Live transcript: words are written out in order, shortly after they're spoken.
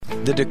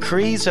The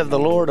decrees of the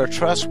Lord are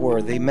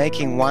trustworthy,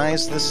 making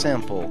wise the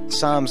simple.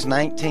 Psalms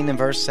 19 and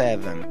verse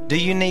 7. Do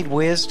you need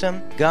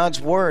wisdom?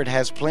 God's Word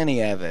has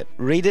plenty of it.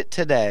 Read it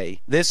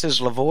today. This is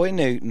Lavoy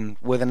Newton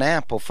with an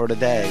apple for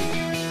today.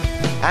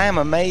 I am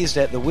amazed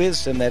at the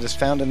wisdom that is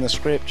found in the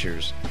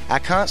Scriptures. I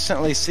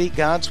constantly seek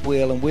God's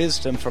will and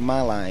wisdom for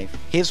my life.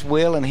 His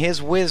will and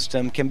His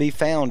wisdom can be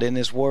found in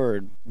His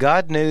Word.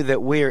 God knew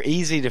that we are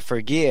easy to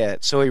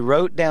forget, so He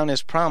wrote down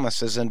His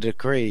promises and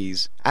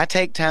decrees. I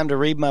take time to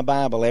read my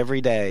Bible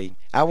every day.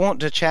 I want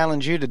to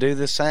challenge you to do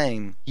the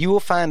same. You will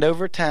find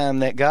over time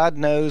that God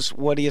knows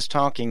what He is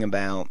talking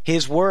about.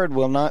 His Word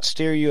will not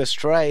steer you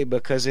astray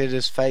because it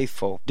is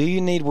faithful. Do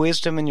you need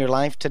wisdom in your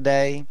life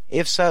today?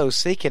 If so,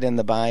 seek it in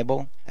the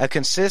Bible. A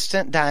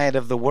consistent diet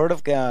of the Word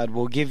of God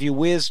will give you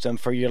wisdom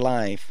for your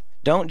life.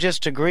 Don't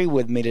just agree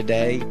with me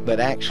today, but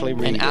actually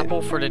read it. An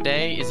Apple for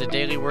Today is a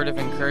daily word of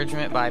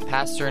encouragement by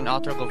pastor and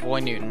author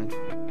Lavoy Newton.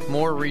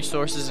 More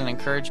resources and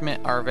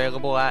encouragement are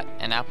available at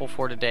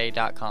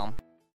anapplefortoday.com.